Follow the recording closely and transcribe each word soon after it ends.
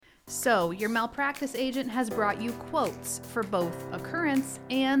So, your malpractice agent has brought you quotes for both occurrence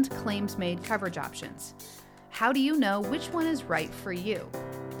and claims-made coverage options. How do you know which one is right for you?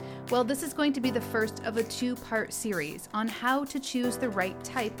 Well, this is going to be the first of a two-part series on how to choose the right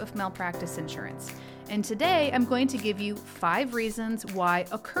type of malpractice insurance. And today, I'm going to give you 5 reasons why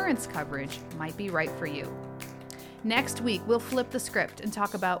occurrence coverage might be right for you. Next week, we'll flip the script and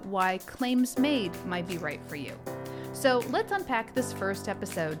talk about why claims-made might be right for you. So let's unpack this first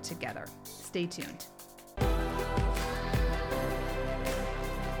episode together. Stay tuned.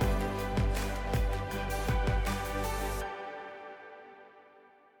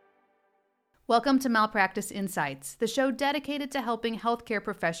 Welcome to Malpractice Insights, the show dedicated to helping healthcare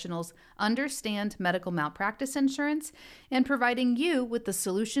professionals understand medical malpractice insurance and providing you with the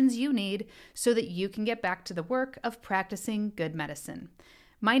solutions you need so that you can get back to the work of practicing good medicine.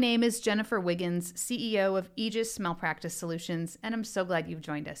 My name is Jennifer Wiggins, CEO of Aegis Malpractice Solutions, and I'm so glad you've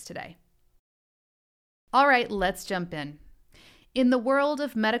joined us today. All right, let's jump in. In the world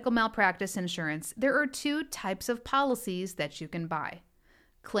of medical malpractice insurance, there are 2 types of policies that you can buy: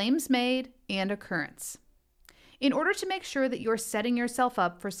 claims-made and occurrence. In order to make sure that you're setting yourself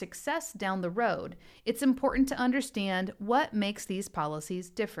up for success down the road, it's important to understand what makes these policies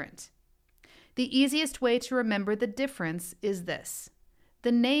different. The easiest way to remember the difference is this.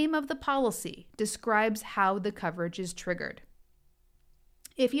 The name of the policy describes how the coverage is triggered.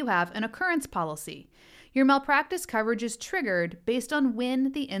 If you have an occurrence policy, your malpractice coverage is triggered based on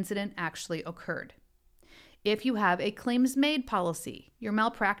when the incident actually occurred. If you have a claims-made policy, your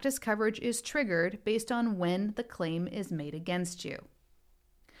malpractice coverage is triggered based on when the claim is made against you.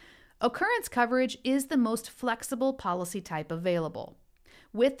 Occurrence coverage is the most flexible policy type available.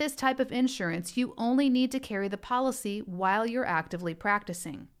 With this type of insurance, you only need to carry the policy while you're actively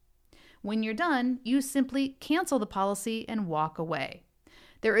practicing. When you're done, you simply cancel the policy and walk away.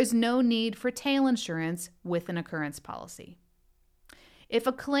 There is no need for tail insurance with an occurrence policy. If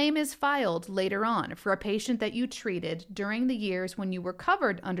a claim is filed later on for a patient that you treated during the years when you were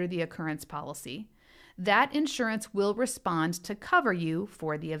covered under the occurrence policy, that insurance will respond to cover you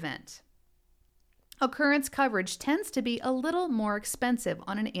for the event. Occurrence coverage tends to be a little more expensive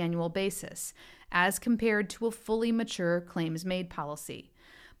on an annual basis as compared to a fully mature claims-made policy.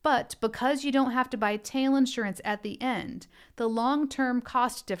 But because you don't have to buy tail insurance at the end, the long-term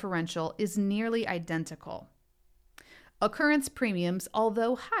cost differential is nearly identical. Occurrence premiums,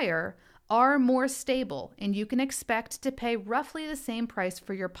 although higher, are more stable, and you can expect to pay roughly the same price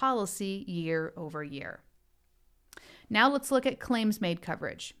for your policy year over year. Now let's look at claims-made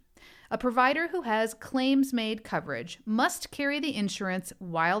coverage. A provider who has claims-made coverage must carry the insurance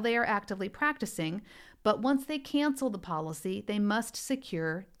while they are actively practicing, but once they cancel the policy, they must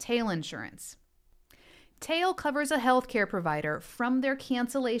secure tail insurance. Tail covers a healthcare provider from their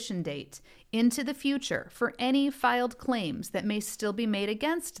cancellation date into the future for any filed claims that may still be made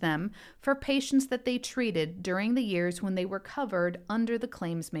against them for patients that they treated during the years when they were covered under the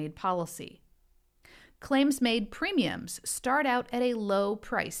claims-made policy. Claims-made premiums start out at a low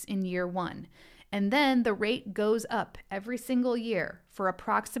price in year 1, and then the rate goes up every single year for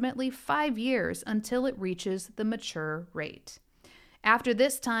approximately 5 years until it reaches the mature rate. After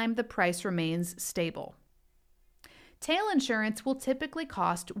this time, the price remains stable. Tail insurance will typically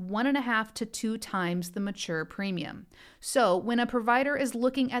cost 1.5 to 2 times the mature premium. So when a provider is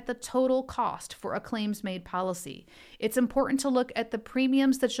looking at the total cost for a claims-made policy, it's important to look at the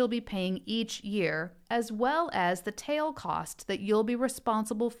premiums that you'll be paying each year, as well as the tail cost that you'll be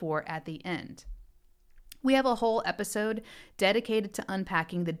responsible for at the end. We have a whole episode dedicated to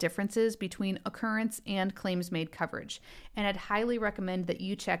unpacking the differences between occurrence and claims-made coverage, and I'd highly recommend that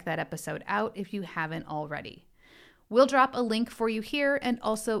you check that episode out if you haven't already. We'll drop a link for you here and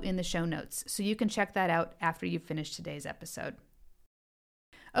also in the show notes, so you can check that out after you've finished today's episode.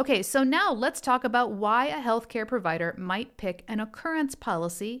 Okay, so now let's talk about why a healthcare provider might pick an occurrence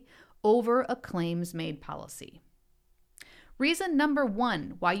policy over a claims-made policy. Reason number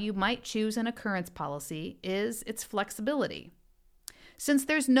 1 why you might choose an occurrence policy is its flexibility. Since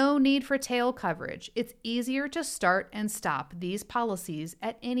there's no need for tail coverage, it's easier to start and stop these policies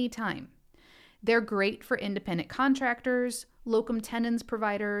at any time. They're great for independent contractors, locum tenens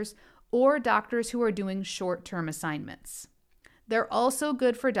providers, or doctors who are doing short-term assignments. They're also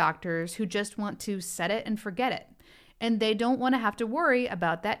good for doctors who just want to set it and forget it, and they don't want to have to worry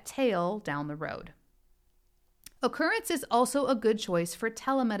about that tail down the road. Occurrence is also a good choice for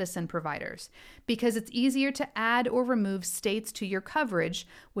telemedicine providers because it's easier to add or remove states to your coverage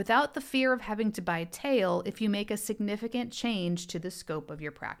without the fear of having to buy tail if you make a significant change to the scope of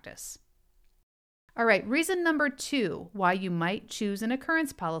your practice. All right, reason number 2 why you might choose an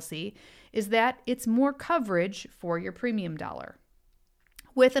occurrence policy is that it's more coverage for your premium dollar.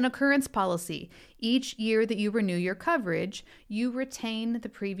 With an occurrence policy, each year that you renew your coverage, you retain the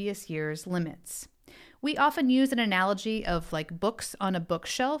previous year's limits. We often use an analogy of like books on a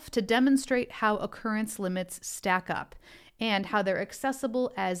bookshelf to demonstrate how occurrence limits stack up and how they're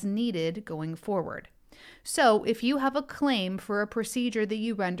accessible as needed going forward. So, if you have a claim for a procedure that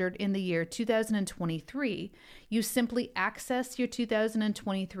you rendered in the year 2023, you simply access your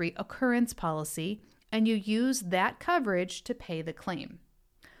 2023 occurrence policy and you use that coverage to pay the claim.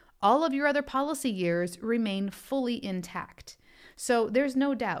 All of your other policy years remain fully intact. So, there's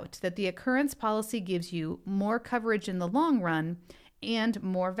no doubt that the occurrence policy gives you more coverage in the long run and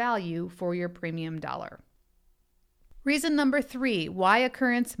more value for your premium dollar. Reason number 3 why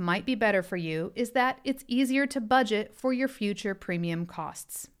occurrence might be better for you is that it's easier to budget for your future premium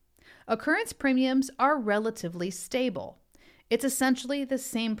costs. Occurrence premiums are relatively stable. It's essentially the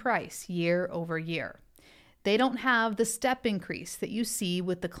same price year over year. They don't have the step increase that you see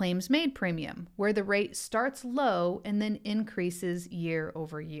with the claims made premium, where the rate starts low and then increases year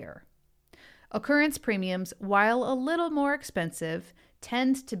over year. Occurrence premiums, while a little more expensive,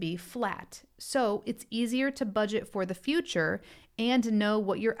 tend to be flat, so it's easier to budget for the future and know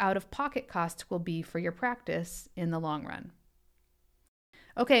what your out-of-pocket costs will be for your practice in the long run.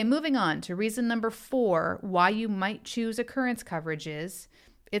 Okay, moving on to reason number 4 why you might choose occurrence coverage is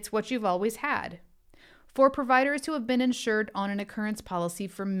it's what you've always had. For providers who have been insured on an occurrence policy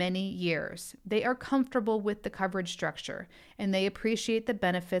for many years, they are comfortable with the coverage structure and they appreciate the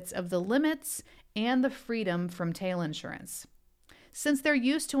benefits of the limits and the freedom from tail insurance. Since they're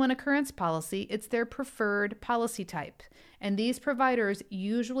used to an occurrence policy, it's their preferred policy type, and these providers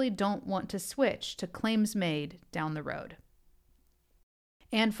usually don't want to switch to claims made down the road.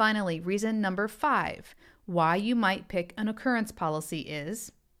 And finally, reason number 5 why you might pick an occurrence policy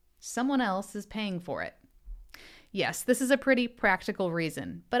is someone else is paying for it. Yes, this is a pretty practical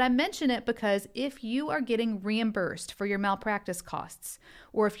reason, but I mention it because if you are getting reimbursed for your malpractice costs,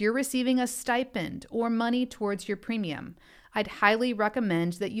 or if you're receiving a stipend or money towards your premium, I'd highly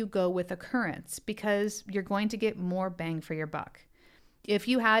recommend that you go with occurrence because you're going to get more bang for your buck. If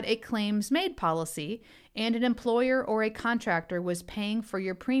you had a claims made policy and an employer or a contractor was paying for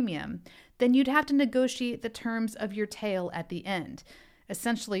your premium, then you'd have to negotiate the terms of your tail at the end,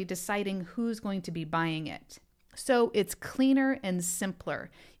 essentially deciding who's going to be buying it. So it's cleaner and simpler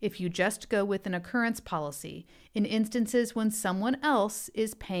if you just go with an occurrence policy in instances when someone else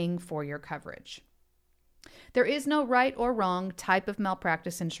is paying for your coverage. There is no right or wrong type of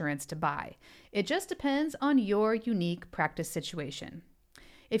malpractice insurance to buy. It just depends on your unique practice situation.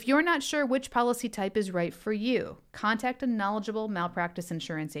 If you're not sure which policy type is right for you, contact a knowledgeable malpractice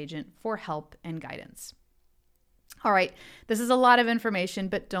insurance agent for help and guidance. All right, this is a lot of information,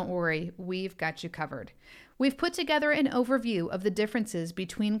 but don't worry, we've got you covered. We've put together an overview of the differences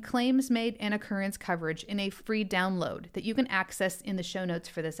between claims made and occurrence coverage in a free download that you can access in the show notes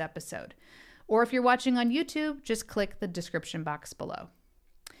for this episode. Or if you're watching on YouTube, just click the description box below.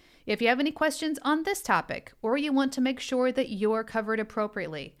 If you have any questions on this topic, or you want to make sure that you're covered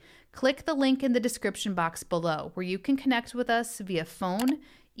appropriately, click the link in the description box below where you can connect with us via phone,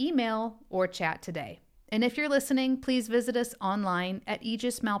 email, or chat today. And if you're listening, please visit us online at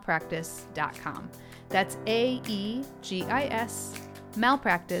aegismalpractice.com. That's AEGIS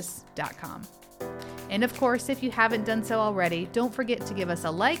malpractice.com. And of course, if you haven't done so already, don't forget to give us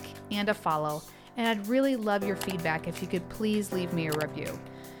a like and a follow. And I'd really love your feedback if you could please leave me a review.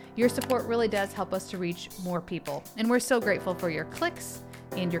 Your support really does help us to reach more people. And we're so grateful for your clicks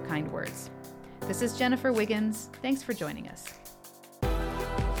and your kind words. This is Jennifer Wiggins. Thanks for joining us.